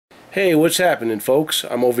Hey, what's happening, folks?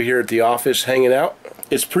 I'm over here at the office hanging out.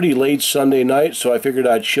 It's pretty late Sunday night, so I figured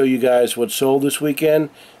I'd show you guys what sold this weekend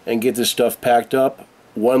and get this stuff packed up.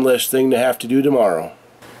 One less thing to have to do tomorrow.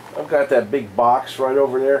 I've got that big box right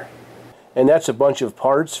over there, and that's a bunch of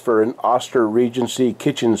parts for an Oster Regency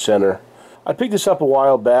kitchen center. I picked this up a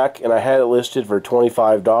while back and I had it listed for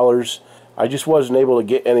 $25. I just wasn't able to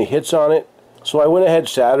get any hits on it, so I went ahead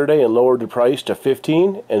Saturday and lowered the price to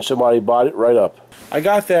 $15, and somebody bought it right up. I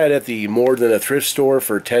got that at the More Than a Thrift store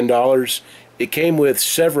for $10. It came with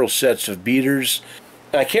several sets of beaters.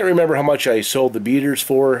 I can't remember how much I sold the beaters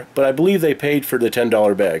for, but I believe they paid for the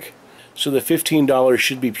 $10 bag. So the $15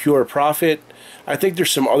 should be pure profit. I think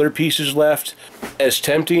there's some other pieces left. As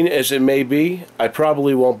tempting as it may be, I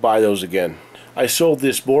probably won't buy those again. I sold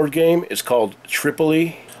this board game. It's called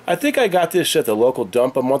Tripoli. I think I got this at the local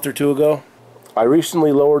dump a month or two ago. I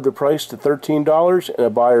recently lowered the price to $13 and a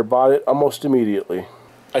buyer bought it almost immediately.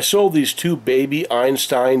 I sold these two Baby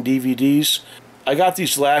Einstein DVDs. I got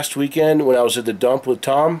these last weekend when I was at the dump with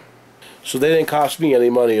Tom, so they didn't cost me any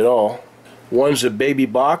money at all. One's a Baby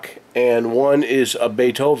Bach and one is a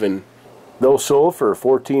Beethoven. Those sold for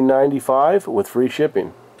 $14.95 with free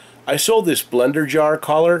shipping. I sold this blender jar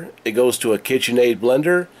collar. It goes to a KitchenAid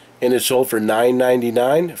blender and it sold for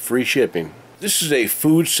 $9.99 free shipping. This is a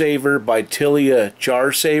Food Saver by Tilia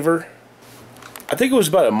jar saver. I think it was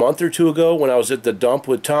about a month or two ago when I was at the dump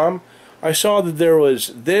with Tom. I saw that there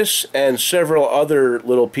was this and several other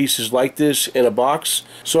little pieces like this in a box.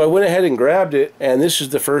 So I went ahead and grabbed it, and this is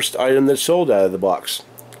the first item that sold out of the box.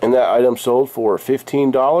 And that item sold for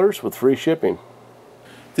 $15 with free shipping.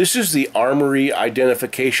 This is the Armory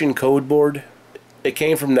Identification Code Board. It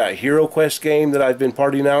came from that Hero Quest game that I've been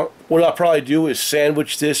partying out. What I'll probably do is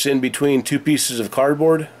sandwich this in between two pieces of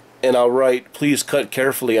cardboard, and I'll write, "Please cut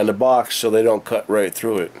carefully" on the box so they don't cut right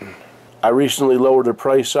through it. I recently lowered the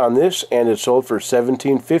price on this and it sold for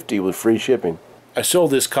 $17.50 with free shipping. I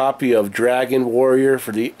sold this copy of Dragon Warrior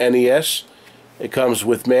for the NES. It comes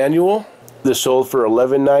with manual. This sold for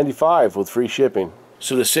 $11.95 with free shipping.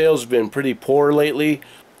 So the sales have been pretty poor lately.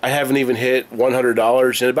 I haven't even hit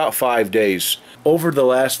 $100 in about 5 days. Over the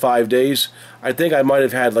last 5 days, I think I might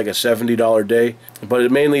have had like a $70 day, but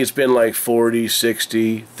it's been like 40,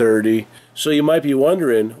 60, 30. So you might be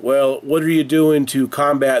wondering, well, what are you doing to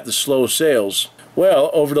combat the slow sales? Well,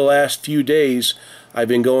 over the last few days, I've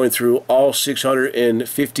been going through all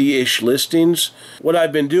 650-ish listings. What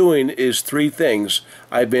I've been doing is three things.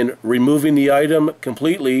 I've been removing the item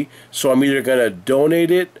completely, so I'm either going to donate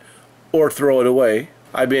it or throw it away.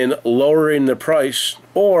 I've been lowering the price,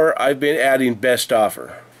 or I've been adding best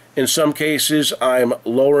offer. In some cases, I'm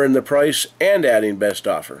lowering the price and adding best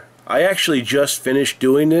offer. I actually just finished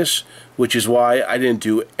doing this, which is why I didn't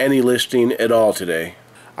do any listing at all today.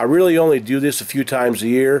 I really only do this a few times a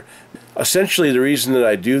year. Essentially, the reason that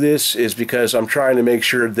I do this is because I'm trying to make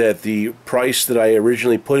sure that the price that I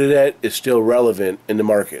originally put it at is still relevant in the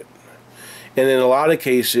market. And in a lot of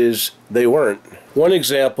cases, they weren't. One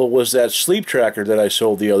example was that sleep tracker that I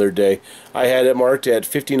sold the other day. I had it marked at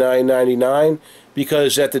 $59.99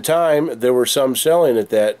 because at the time there were some selling at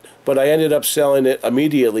that, but I ended up selling it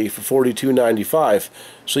immediately for $42.95.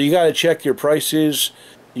 So you got to check your prices.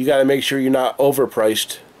 You got to make sure you're not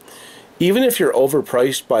overpriced. Even if you're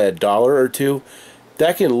overpriced by $1 or $2,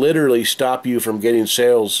 that can literally stop you from getting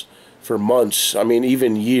sales for months,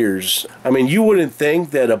 even years. You wouldn't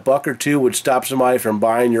think that a buck or two would stop somebody from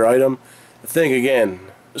buying your item. Think again.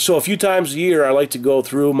 So a few times a year I like to go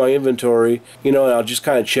through my inventory, and I'll just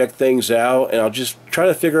kind of check things out, and I'll just try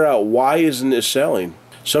to figure out why isn't this selling.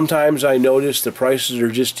 Sometimes I notice the prices are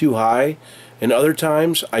just too high, and other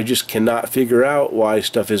times I just cannot figure out why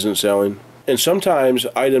stuff isn't selling. And sometimes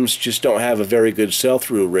items just don't have a very good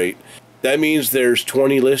sell-through rate. That means there's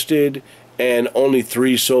 20 listed and only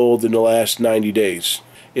 3 sold in the last 90 days.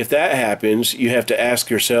 If that happens, you have to ask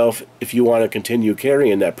yourself if you want to continue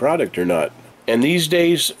carrying that product or not. And these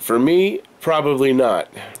days, for me, probably not.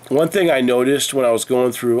 One thing I noticed when I was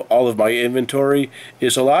going through all of my inventory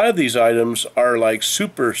is a lot of these items are like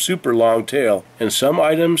super long tail. And some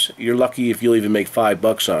items, you're lucky if you'll even make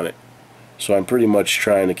 $5 on it. So I'm pretty much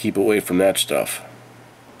trying to keep away from that stuff.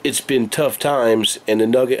 It's been tough times in the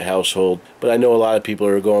Nugget household, but I know a lot of people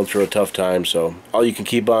are going through a tough time, so all you can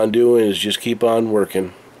keep on doing is just keep on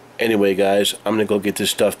working. Anyway, guys, I'm going to go get this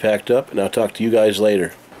stuff packed up, and I'll talk to you guys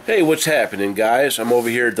later. Hey, what's happening, guys? I'm over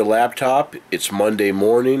here at the laptop. It's Monday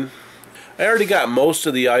morning. I already got most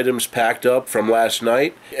of the items packed up from last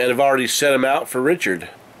night, and I've already set them out for Richard.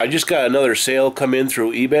 I just got another sale come in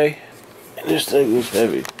through eBay, and this thing is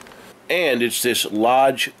heavy. And it's this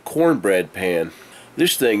Lodge cornbread pan.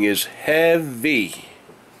 This thing is heavy.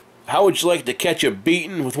 How would you like to catch a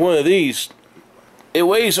beating with one of these? It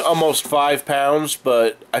weighs almost 5 pounds,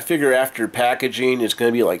 but I figure after packaging it's going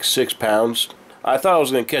to be like 6 pounds. I thought I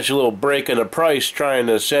was going to catch a little break in the price trying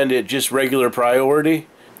to send it just regular priority,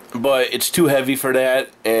 but it's too heavy for that,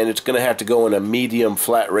 and it's going to have to go in a medium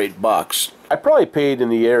flat rate box. I probably paid in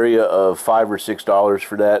the area of $5 or $6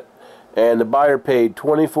 for that, and the buyer paid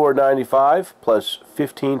 $24.95 plus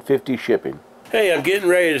 $15.50 shipping. Hey, I'm getting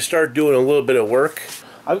ready to start doing a little bit of work.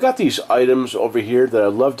 I've got these items over here that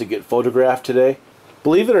I'd love to get photographed today.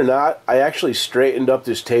 Believe it or not, I actually straightened up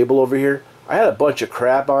this table over here. I had a bunch of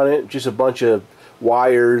crap on it, just a bunch of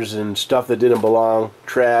wires and stuff that didn't belong,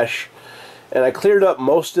 trash. And I cleared up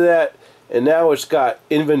most of that, and now it's got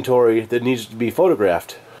inventory that needs to be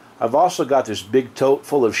photographed. I've also got this big tote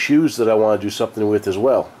full of shoes that I want to do something with as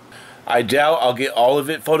well. I doubt I'll get all of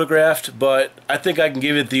it photographed, but I think I can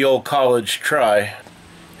give it the old college try.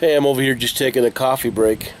 Hey, I'm over here just taking a coffee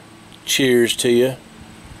break. Cheers to you.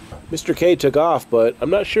 Mr. K took off, but I'm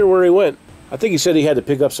not sure where he went. I think he said he had to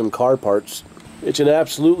pick up some car parts. It's an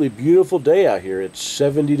absolutely beautiful day out here. It's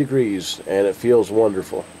 70 degrees, and it feels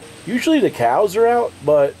wonderful. Usually the cows are out,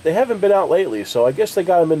 but they haven't been out lately, so I guess they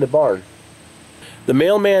got them in the barn. The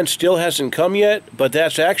mailman still hasn't come yet, but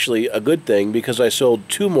that's actually a good thing because I sold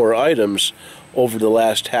 2 more items over the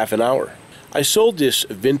last half an hour. I sold this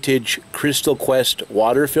vintage Crystal Quest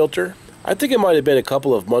water filter. I think it might have been a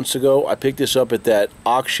couple of months ago. I picked this up at that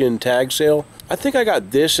auction tag sale. I think I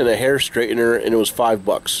got this and a hair straightener, and it was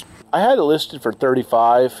 $5. I had it listed for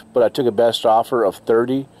 $35, but I took a best offer of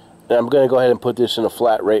 $30, and I'm going to go ahead and put this in a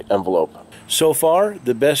flat rate envelope. So far,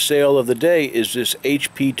 the best sale of the day is this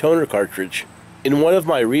HP toner cartridge. In one of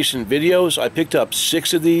my recent videos, I picked up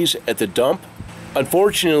 6 of these at the dump.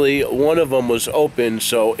 Unfortunately, one of them was open,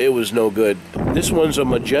 so it was no good. This one's a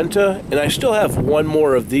magenta, and I still have 1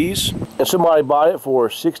 more of these. And somebody bought it for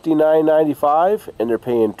 $69.95, and they're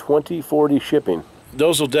paying $20.40 shipping.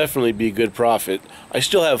 Those will definitely be good profit. I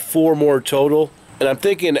still have 4 more total, and I'm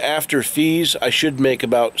thinking after fees, I should make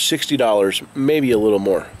about $60, maybe a little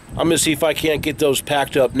more. I'm going to see if I can't get those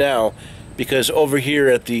packed up now, because over here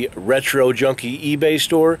at the Retro Junkie eBay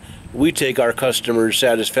store, we take our customers'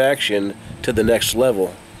 satisfaction to the next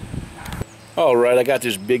level. Alright, I got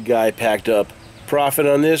this big guy packed up. Profit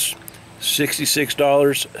on this,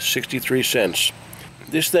 $66.63.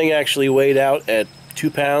 This thing actually weighed out at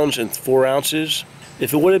 2 pounds and 4 ounces.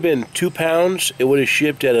 If it would have been 2 pounds, it would have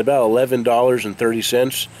shipped at about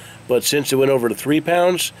 $11.30. But since it went over to 3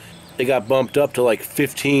 pounds, it got bumped up to like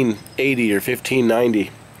 $15.80 or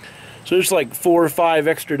 $15.90. So it's like $4 or $5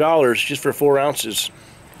 extra dollars just for 4 ounces.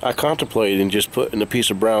 I contemplated just putting a piece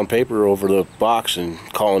of brown paper over the box and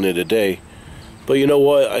calling it a day. But you know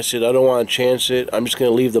what? I said I don't want to chance it. I'm just going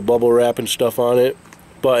to leave the bubble wrap and stuff on it.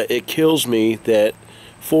 But it kills me that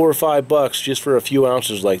 $4 or $5 just for a few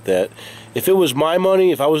ounces like that. If it was my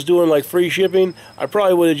money, if I was doing like free shipping, I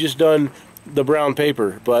probably would have just done the brown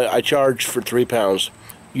paper. But I charged for 3 pounds.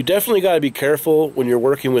 You definitely got to be careful when you're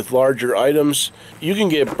working with larger items. You can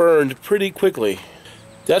get burned pretty quickly.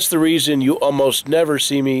 That's the reason you almost never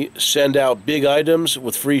see me send out big items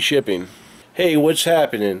with free shipping. Hey, what's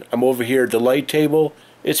happening? I'm over here at the light table.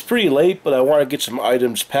 It's pretty late, but I want to get some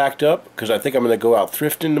items packed up because I think I'm going to go out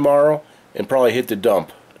thrifting tomorrow and probably hit the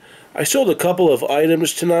dump. I sold a couple of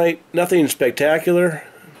items tonight, nothing spectacular.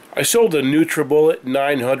 I sold the NutriBullet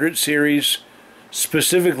 900 series,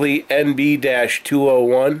 specifically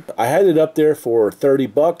NB-201. I had it up there for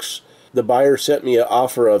 $30. The buyer sent me an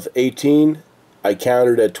offer of $18. I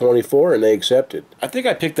countered at $24 and they accepted. I think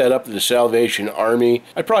I picked that up at the Salvation Army.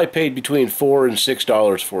 I probably paid between $4 and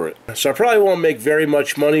 $6 for it. So I probably won't make very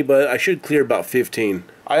much money, but I should clear about $15.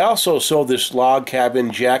 I also sold this log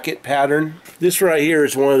cabin jacket pattern. This right here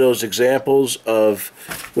is one of those examples of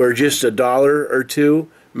where just $1 or $2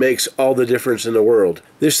 makes all the difference in the world.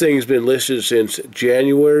 This thing's been listed since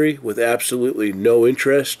January with absolutely no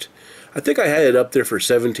interest. I think I had it up there for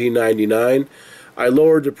 $17.99. I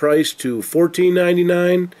lowered the price to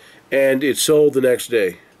 $14.99 and it sold the next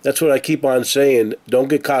day. That's what I keep on saying. Don't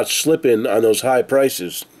get caught slipping on those high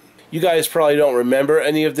prices. You guys probably don't remember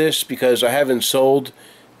any of this because I haven't sold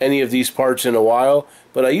any of these parts in a while,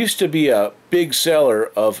 but I used to be a big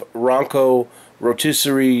seller of Ronco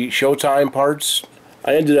rotisserie Showtime parts.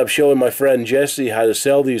 I ended up showing my friend Jesse how to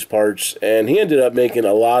sell these parts, and he ended up making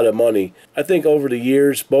a lot of money. I think over the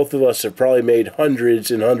years, both of us have probably made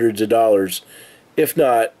hundreds and hundreds of dollars, if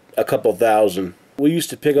not a couple thousand. We used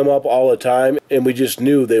to pick them up all the time, and we just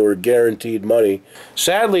knew they were guaranteed money.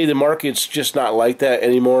 Sadly, the market's just not like that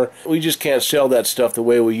anymore. We just can't sell that stuff the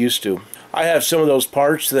way we used to. I have some of those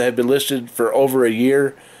parts that have been listed for over a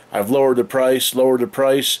year. I've lowered the price,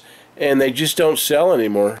 and they just don't sell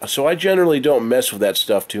anymore. So I generally don't mess with that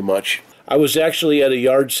stuff too much. I was actually at a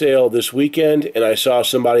yard sale this weekend, and I saw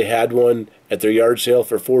somebody had one at their yard sale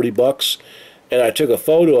for 40 bucks. And I took a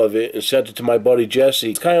photo of it and sent it to my buddy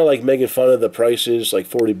Jesse. It's kind of like making fun of the prices, like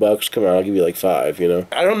 40 bucks. Come on, I'll give you like 5, you know.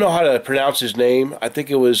 I don't know how to pronounce his name. I think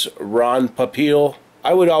it was Popeil.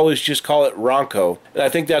 I would always just call it Ronco. And I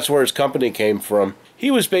think that's where his company came from. He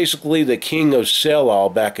was basically the king of sell-all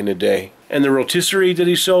back in the day. And the rotisserie that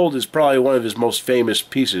he sold is probably one of his most famous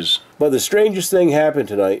pieces. But the strangest thing happened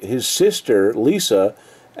tonight. His sister, Lisa,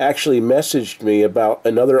 actually messaged me about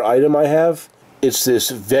another item I have. It's this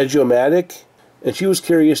Veg-O-Matic. And she was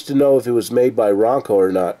curious to know if it was made by Ronco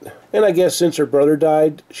or not. And I guess since her brother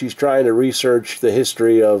died, she's trying to research the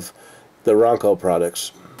history of the Ronco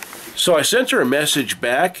products. So I sent her a message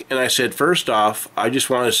back, and I said, first off, I just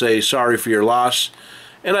want to say sorry for your loss.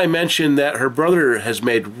 And I mentioned that her brother has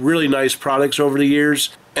made really nice products over the years.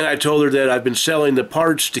 And I told her that I've been selling the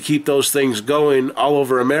parts to keep those things going all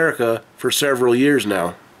over America for several years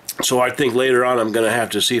now. So I think later on I'm going to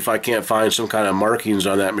have to see if I can't find some kind of markings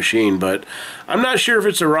on that machine. But I'm not sure if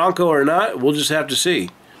it's a Ronco or not. We'll just have to see.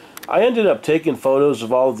 I ended up taking photos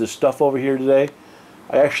of all of this stuff over here today.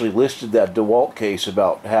 I actually listed that DeWalt case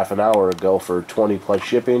about half an hour ago for 20 plus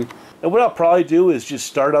shipping. And what I'll probably do is just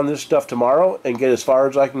start on this stuff tomorrow and get as far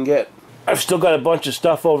as I can get. I've still got a bunch of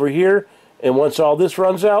stuff over here. And once all this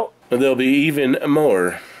runs out, there'll be even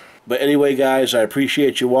more. But anyway, guys, I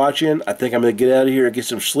appreciate you watching. I think I'm going to get out of here and get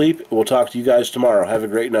some sleep. We'll talk to you guys tomorrow. Have a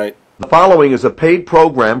great night. The following is a paid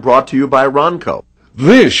program brought to you by Ronco.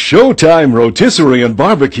 This Showtime rotisserie and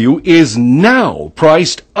barbecue is now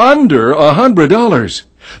priced under $100.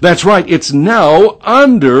 That's right, it's now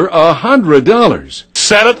under $100.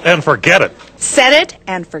 Set it and forget it. Set it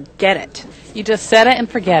and forget it. You just set it and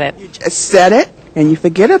forget it. You just set it and you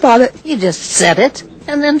forget about it. You just set it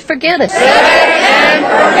and then forget it. Set it and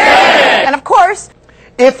forget it. And of course,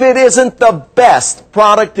 If it isn't the best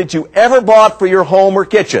product that you ever bought for your home or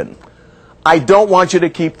kitchen, I don't want you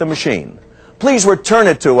to keep the machine. Please return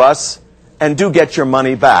it to us and do get your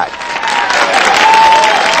money back.